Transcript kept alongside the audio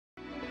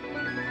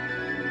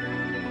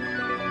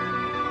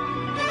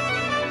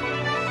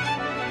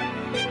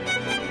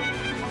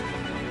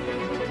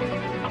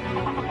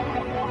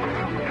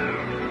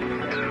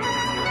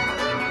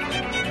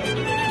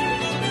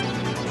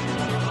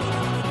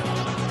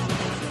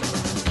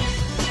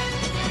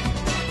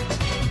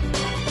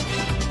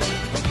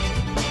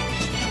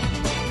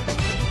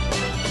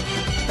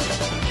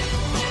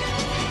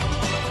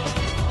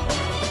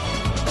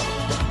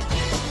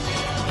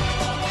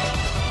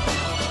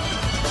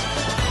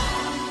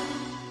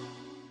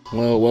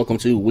Well, welcome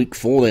to week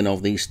 4 then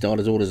of the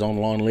Starters Orders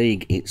Online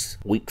League. It's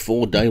week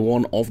 4, day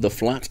 1 of the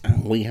flat,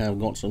 and we have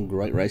got some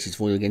great races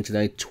for you again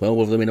today, 12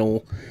 of them in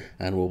all,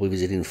 and we'll be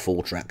visiting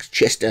 4 tracks: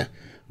 Chester,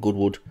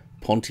 Goodwood,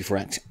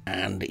 Pontefract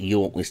and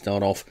York. We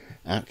start off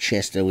at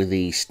Chester with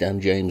the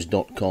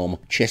StanJames.com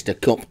Chester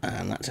Cup,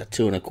 and that's a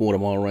 2¼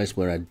 mile race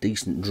where a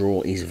decent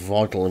draw is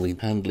vital and with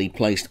handily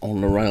placed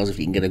on the rails. If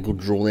you can get a good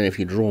draw there, if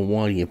you draw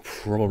wide, you're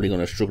probably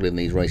going to struggle in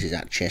these races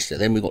at Chester.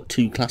 Then we've got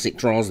 2 classic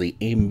trials. The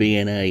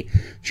MBNA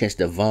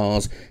Chester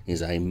Vars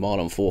is a mile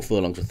and 4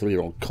 furlongs for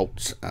 3-year-old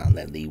colts, and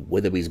then the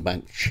Weatherby's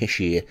Bank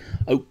Cheshire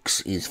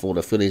Oaks is for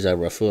the fillies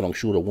over a furlong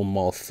short of 1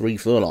 mile 3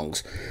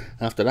 furlongs.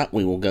 After that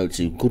we will go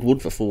to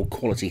Goodwood for 4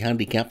 quality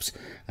handicaps,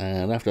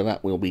 and after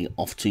that we'll be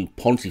off to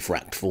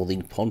Pontefract for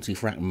the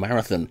Pontefract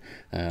Marathon.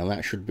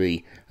 That should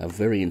be a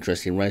very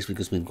interesting race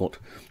because we've got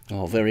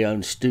our very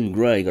own Stu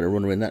Gray, got a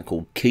runner in that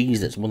called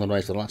Keys that's won the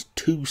race for the last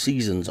 2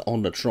 seasons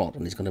on the trot,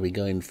 and he's going to be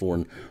going for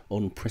an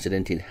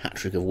unprecedented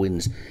hat-trick of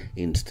wins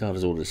in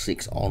Starters Order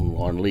 6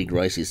 online league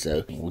races,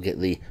 so we'll get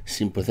the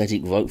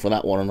sympathetic vote for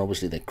that one, and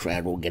obviously the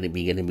crowd will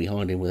be getting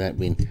behind him without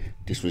being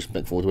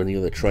disrespectful to any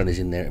other trainers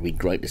in there. It'd be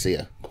great to see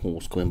a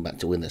horse coming back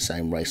to win the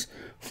same race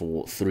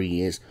for 3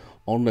 years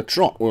on the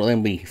trot. We'll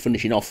then be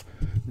finishing off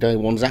day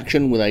 1's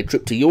action with a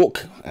trip to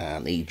York,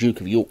 and the Duke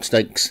of York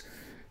Stakes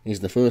is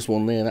the first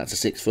one there. That's a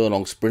 6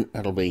 furlong sprint.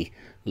 That'll be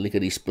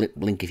lickety split,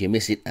 blink if you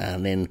miss it.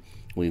 And then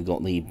we've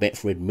got the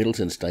Betfred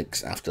Middleton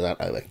Stakes after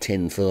that over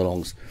 10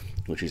 furlongs,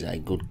 which is a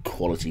good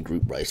quality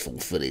group race for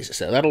fillies.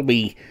 So that'll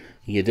be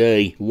your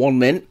day 1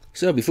 then.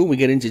 So before we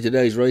get into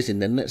today's racing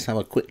then, let's have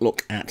a quick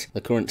look at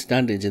the current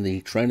standings in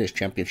the Trainers'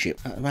 Championship.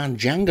 Man,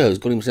 Django's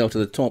got himself to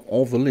the top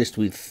of the list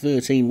with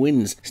 13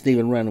 wins.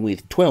 Stephen Rann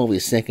with 12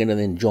 is second, and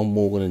then John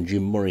Morgan and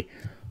Jim Murray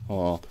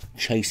are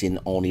chasing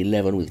on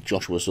 11 with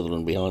Joshua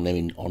Sutherland behind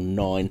them on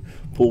 9.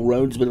 Paul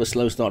Rhodes, a bit of a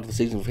slow start to the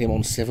season for him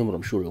on 7, but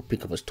I'm sure he'll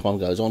pick up as time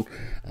goes on.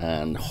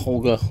 And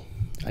Holger,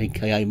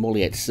 aka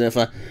Molliet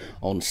Surfer,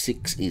 on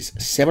 6 is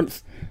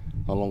 7th,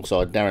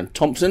 alongside Darren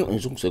Thompson,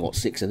 who's also got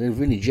 6, and then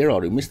Vinnie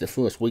Gerard, who missed the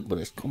first week but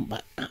has come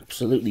back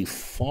absolutely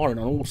firing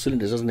on all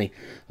cylinders, hasn't he?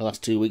 The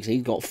last 2 weeks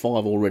he's got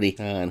 5 already,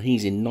 and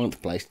he's in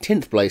 9th place.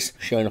 10th place,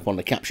 showing up on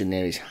the caption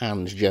there, is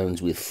Hans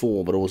Jones with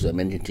 4, but also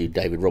mentioned to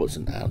David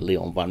Robertson and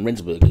Leon van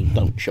Rensburg, who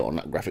don't show on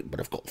that graphic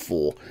but have got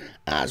 4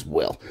 as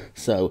well.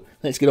 So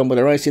let's get on with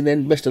the racing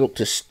then. Best of luck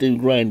to Stu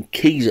Gray and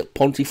Keys at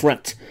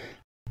Pontefract.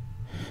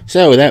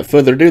 So without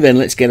further ado then,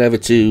 let's get over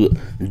to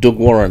Doug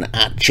Warren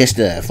at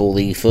Chester for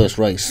the first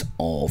race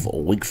of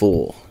week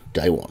 4,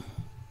 day 1.